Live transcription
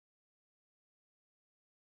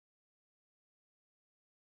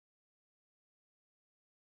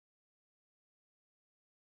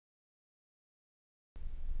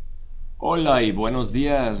Hola y buenos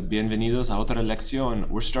días. Bienvenidos a otra lección.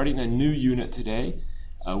 We're starting a new unit today.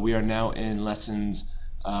 We are now in lessons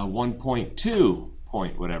 1.2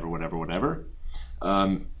 point whatever.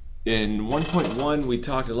 In 1.1 we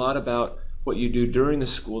talked a lot about what you do during the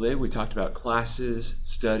school day. We talked about classes,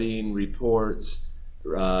 studying, reports,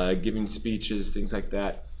 giving speeches, things like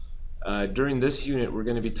that. During this unit we're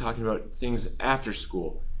going to be talking about things after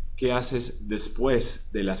school. ¿Qué haces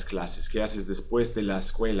después de las clases? ¿Qué haces después de la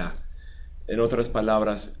escuela? En otras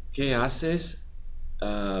palabras, ¿qué haces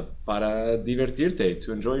para divertirte?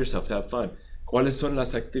 To enjoy yourself, to have fun. ¿Cuáles son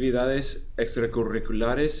las actividades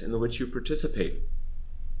extracurriculares in which you participate?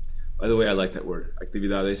 By the way, I like that word,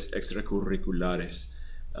 actividades extracurriculares.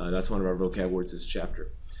 That's one of our vocab words this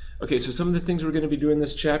chapter. Okay, so some of the things we're going to be doing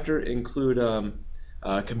this chapter include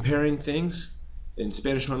comparing things. In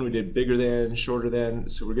Spanish 1 we did bigger than, shorter than,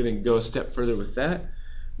 so we're going to go a step further with that.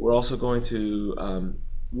 We're also going to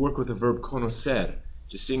work with the verb conocer,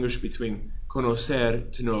 distinguish between conocer,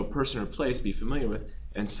 to know a person or place, be familiar with,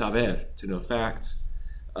 and saber, to know facts.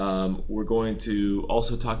 We're going to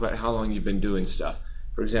also talk about how long you've been doing stuff.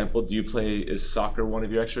 For example, is soccer one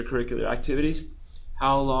of your extracurricular activities?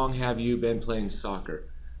 How long have you been playing soccer?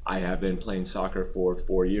 I have been playing soccer for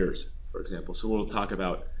 4 years, for example. So we'll talk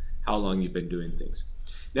about how long you've been doing things.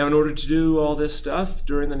 Now, in order to do all this stuff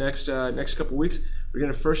during the next couple weeks, we're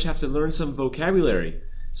going to first have to learn some vocabulary.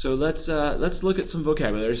 So let's look at some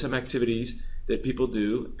vocabulary, some activities that people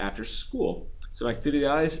do after school. Some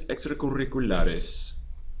actividades extracurriculares.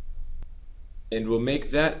 And we'll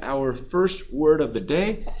make that our first word of the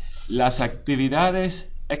day, las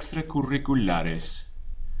actividades extracurriculares.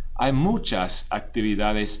 Hay muchas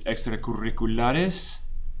actividades extracurriculares.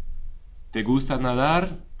 ¿Te gusta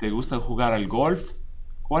nadar? ¿Te gusta jugar al golf?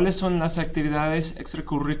 ¿Cuáles son las actividades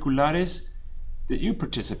extracurriculares that you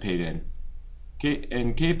participate in?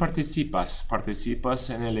 ¿En qué participas? ¿Participas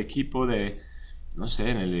en el equipo de, no sé,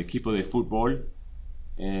 en el equipo de fútbol?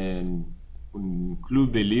 ¿En un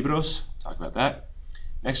club de libros? Talk about that.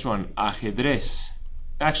 Next one, ajedrez.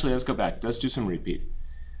 Actually, let's go back. Let's do some repeat.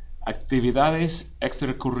 Actividades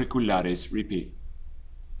extracurriculares. Repeat.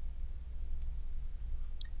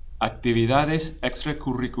 Actividades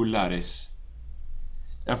extracurriculares.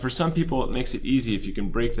 Now, for some people, it makes it easy if you can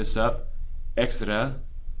break this up.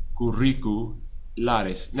 Extracurriculares.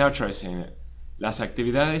 Now try saying it. Las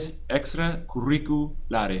actividades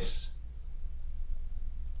extracurriculares.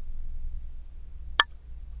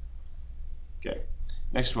 Okay.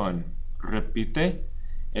 Next one. Repite.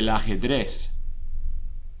 El ajedrez.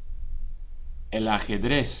 El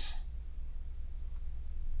ajedrez.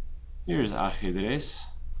 Here's ajedrez.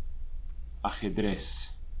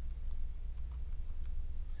 Ajedrez.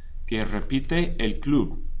 Que repite el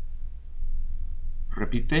club.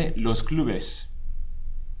 Repite los clubes.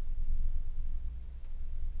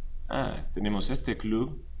 Tenemos este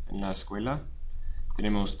club en la escuela.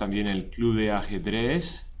 Tenemos también el club de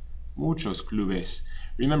ajedrez. Muchos clubes.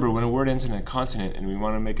 Remember, when a word ends in a consonant and we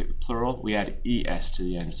want to make it plural, we add es to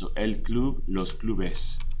the end. So, el club, los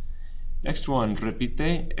clubes. Next one,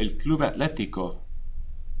 repite el club atlético.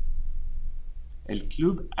 El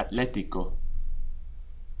club atlético.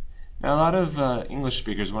 Now, a lot of English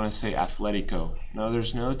speakers want to say athletico. No,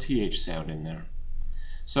 there's no TH sound in there.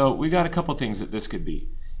 So, we got a couple things that this could be.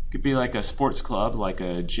 It could be like a sports club, like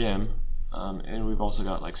a gym. And we've also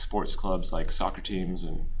got like sports clubs like soccer teams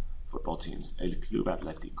and football teams. El club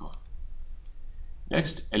atlético.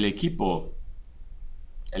 Next, el equipo.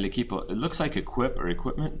 El equipo. It looks like equip or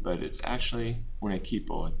equipment, but it's actually un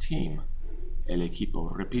equipo, a team. El equipo.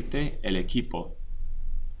 Repite, el equipo.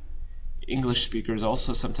 English speakers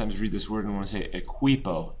also sometimes read this word and want to say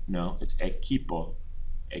equipo. No, it's equipo.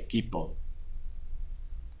 Equipo.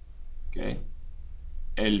 Okay.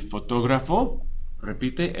 El fotógrafo.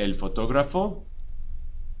 Repite, el fotógrafo.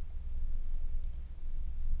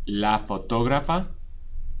 La fotógrafa.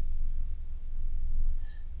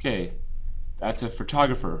 Okay, that's a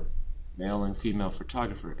photographer. Male and female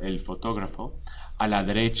photographer. El fotógrafo. A la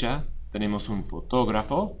derecha tenemos un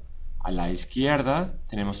fotógrafo. A la izquierda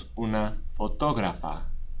tenemos una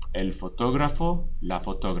fotógrafa. El fotógrafo, la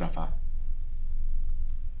fotógrafa.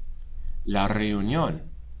 La reunión.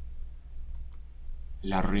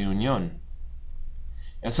 La reunión.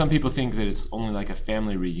 Now, some people think that it's only like a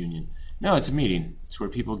family reunion. No, it's a meeting. It's where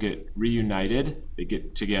people get reunited. They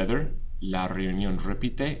get together. La reunión.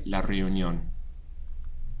 Repite, la reunión.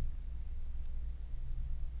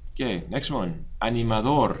 Okay, next one.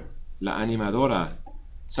 Animador. La animadora.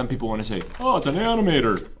 Some people want to say, oh, it's an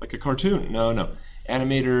animator, like a cartoon. No, no.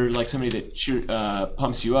 Animator, like somebody that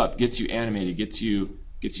pumps you up, gets you animated, gets you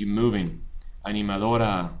moving.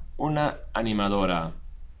 Animadora, una animadora.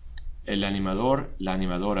 El animador, la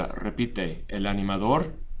animadora. Repite, el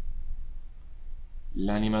animador,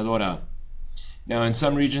 la animadora. Now, in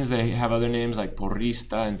some regions, they have other names like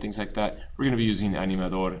porrista and things like that. We're going to be using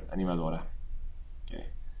animador, animadora. Okay.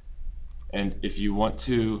 And if you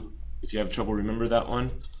have trouble remember that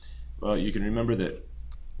one, well, you can remember that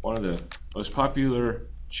one of the most popular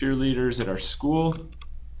cheerleaders at our school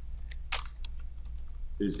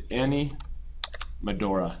is Annie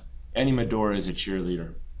Medora. Annie Medora is a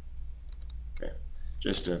cheerleader. Okay.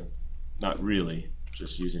 Not really,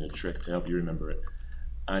 just using a trick to help you remember it.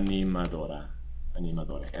 Animadora.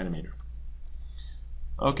 Animator.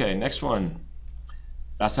 Okay, next one.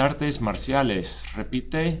 Las artes marciales.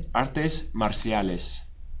 Repite, artes marciales.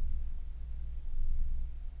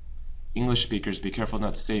 English speakers, be careful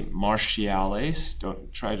not to say marciales.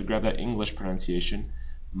 Don't try to grab that English pronunciation.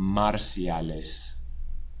 Marciales.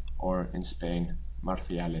 Or in Spain,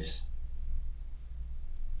 marciales.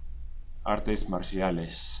 Artes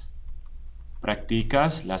marciales.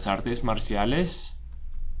 ¿Practicas las artes marciales?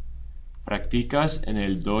 ¿Practicas en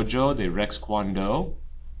el dojo de Rex Kwon Do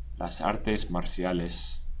las artes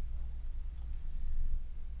marciales?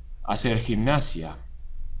 Hacer gimnasia.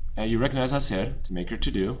 Now you recognize hacer, to make or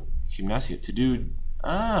to do. Gimnasia, to do.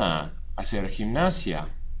 Hacer gimnasia.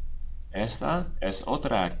 Esta es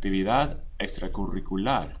otra actividad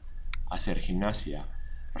extracurricular. Hacer gimnasia.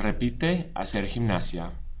 Repite, hacer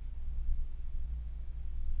gimnasia.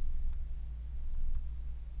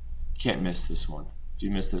 Can't miss this one. If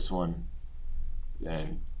you miss this one,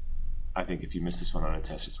 then I think if you miss this one on a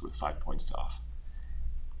test, it's worth 5 points off.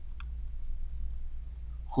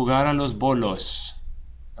 Jugar a los bolos.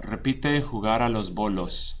 Repite, jugar a los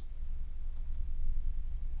bolos.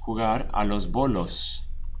 Jugar a los bolos.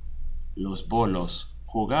 Los bolos.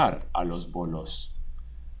 Jugar a los bolos.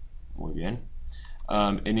 Muy bien.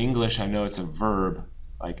 In English, I know it's a verb,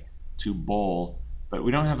 like to bowl, but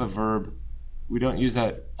we don't have a verb. We don't use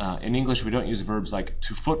that. In English, we don't use verbs like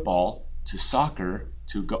to football, to soccer,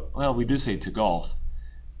 to go. Well, we do say to golf,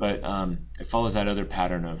 but it follows that other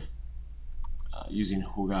pattern of using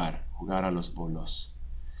jugar a los bolos.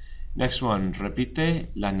 Next one,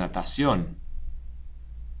 repite la natación.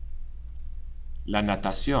 La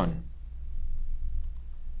natación.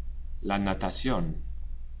 La natación.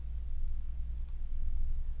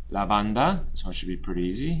 La banda, this one should be pretty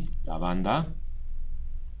easy. La banda.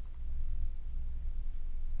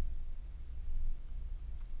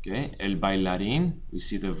 Okay, el bailarín, we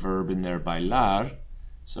see the verb in there, bailar.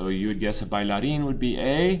 So you would guess a bailarín would be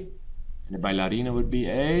a, and a bailarina would be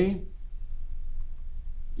a.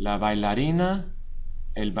 La bailarina,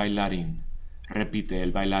 el bailarín. Repite,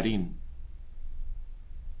 el bailarín.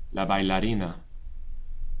 La bailarina.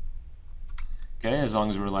 Okay, as long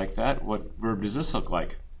as we're like that, what verb does this look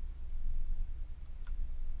like?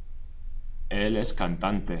 Él es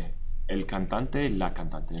cantante. El cantante, la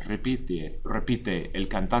cantante. Repite, el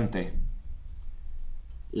cantante.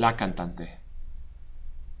 La cantante.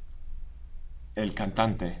 El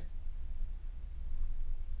cantante.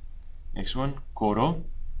 Next one, coro.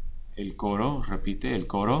 El coro, repite, el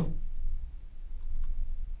coro.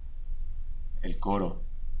 El coro.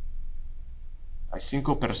 Hay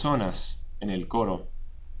 5 personas en el coro.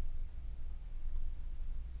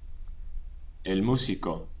 El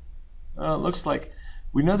músico. It looks like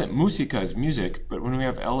we know that música is music, but when we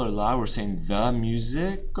have el or la, we're saying the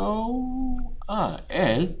músico.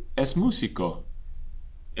 Él es músico.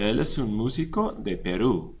 Él es un músico de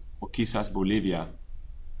Perú, o quizás Bolivia.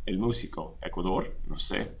 El músico, Ecuador, no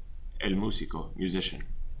sé. El músico, musician.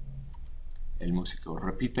 El músico,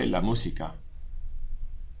 repite la música.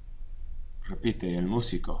 Repite el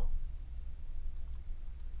músico.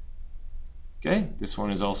 Okay, this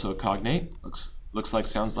one is also a cognate. Looks like,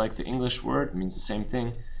 sounds like the English word, means the same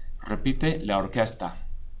thing. Repite la orquesta.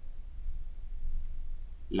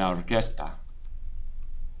 La orquesta.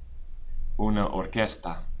 Una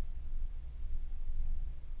orquesta.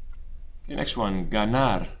 Okay, next one,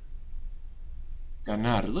 ganar.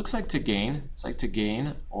 Ganar. It looks like to gain. It's like to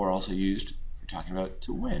gain, or also used for talking about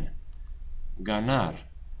to win. Ganar.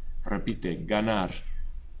 Repite, ganar.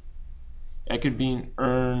 It could mean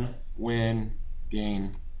earn, win,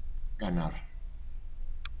 gain, ganar.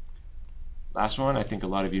 Last one, I think a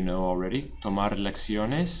lot of you know already. Tomar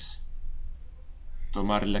lecciones.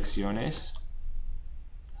 Tomar lecciones.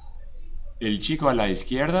 El chico a la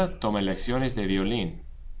izquierda toma lecciones de violín.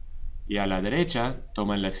 Y a la derecha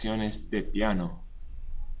toma lecciones de piano.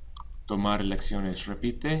 Tomar lecciones.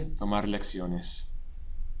 Repite, tomar lecciones.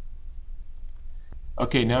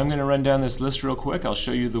 Okay, now I'm going to run down this list real quick. I'll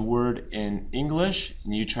show you the word in English,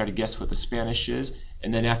 and you try to guess what the Spanish is.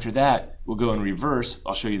 And then after that, we'll go in reverse.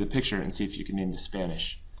 I'll show you the picture and see if you can name the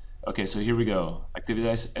Spanish. Okay, so here we go.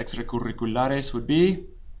 Actividades extracurriculares would be,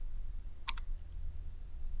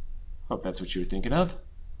 hope that's what you were thinking of.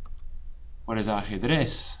 What is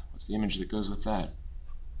ajedrez? What's the image that goes with that?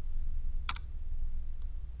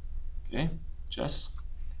 Okay, chess.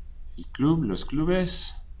 El club, los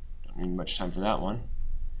clubes. Don't need much time for that one.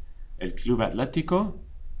 El club atlético.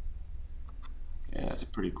 Okay, that's a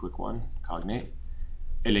pretty quick one. Cognate.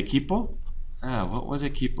 El equipo. What was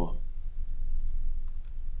equipo?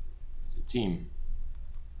 It's a team.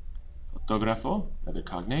 Fotógrafo, another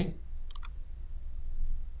cognate.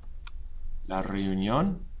 La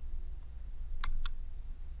reunión.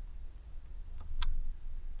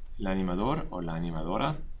 El animador o la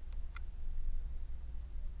animadora.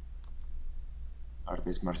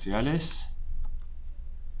 Artes marciales.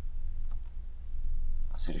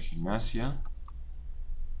 Hacer gimnasia.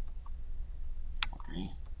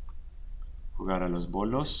 Okay. Jugar a los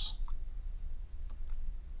bolos.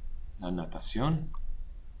 La natación.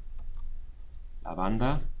 La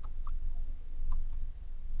banda.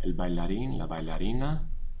 El bailarín, la bailarina.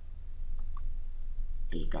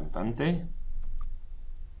 El cantante.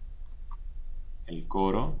 El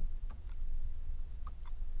coro.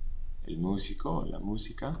 El músico, la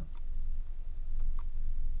música.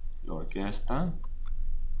 La orquesta.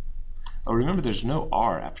 Oh, remember there's no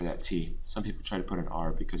R after that T. Some people try to put an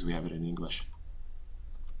R because we have it in English.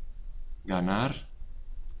 Ganar.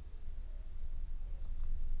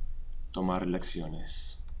 Tomar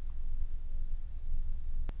lecciones.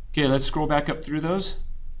 Okay, let's scroll back up through those.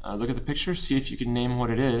 Look at the picture, see if you can name what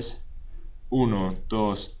it is. 1,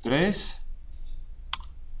 2, 3.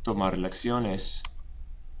 Tomar lecciones.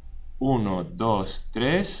 1, 2,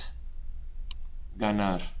 3.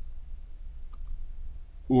 Ganar.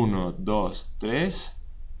 1, 2, 3.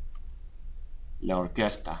 La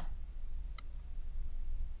orquesta.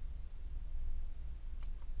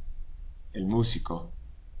 El músico.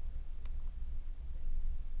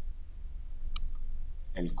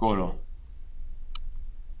 El coro.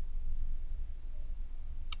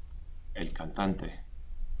 El cantante.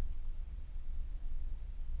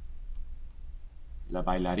 La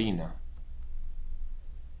bailarina.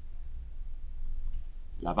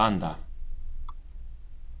 La banda.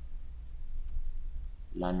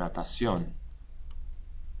 La natación.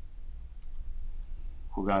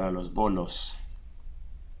 Jugar a los bolos.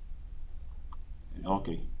 El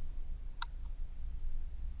hockey.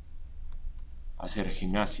 Hacer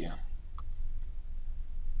gimnasia.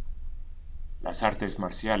 Las artes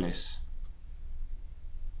marciales.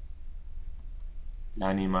 La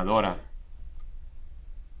animadora.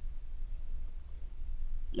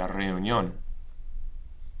 La reunión.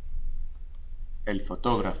 El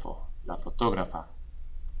fotógrafo. La fotógrafa.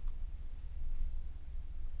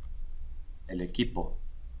 El equipo.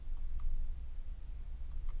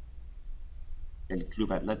 El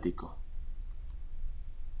club atlético.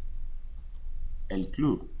 El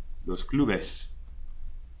club, los clubes.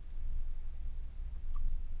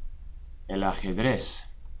 El ajedrez.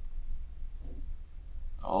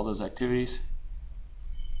 All those activities.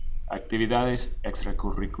 Actividades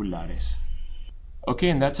extracurriculares. Okay,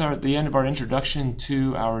 and that's the end of our introduction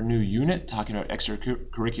to our new unit, talking about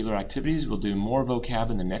extracurricular activities. We'll do more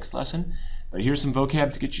vocab in the next lesson, but here's some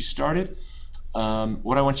vocab to get you started.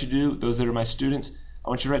 What I want you to do, those that are my students, I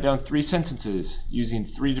want you to write down 3 sentences using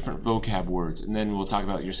 3 different vocab words, and then we'll talk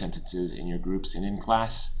about your sentences in your groups and in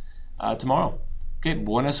class tomorrow. Okay,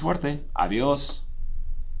 buena suerte. Adiós.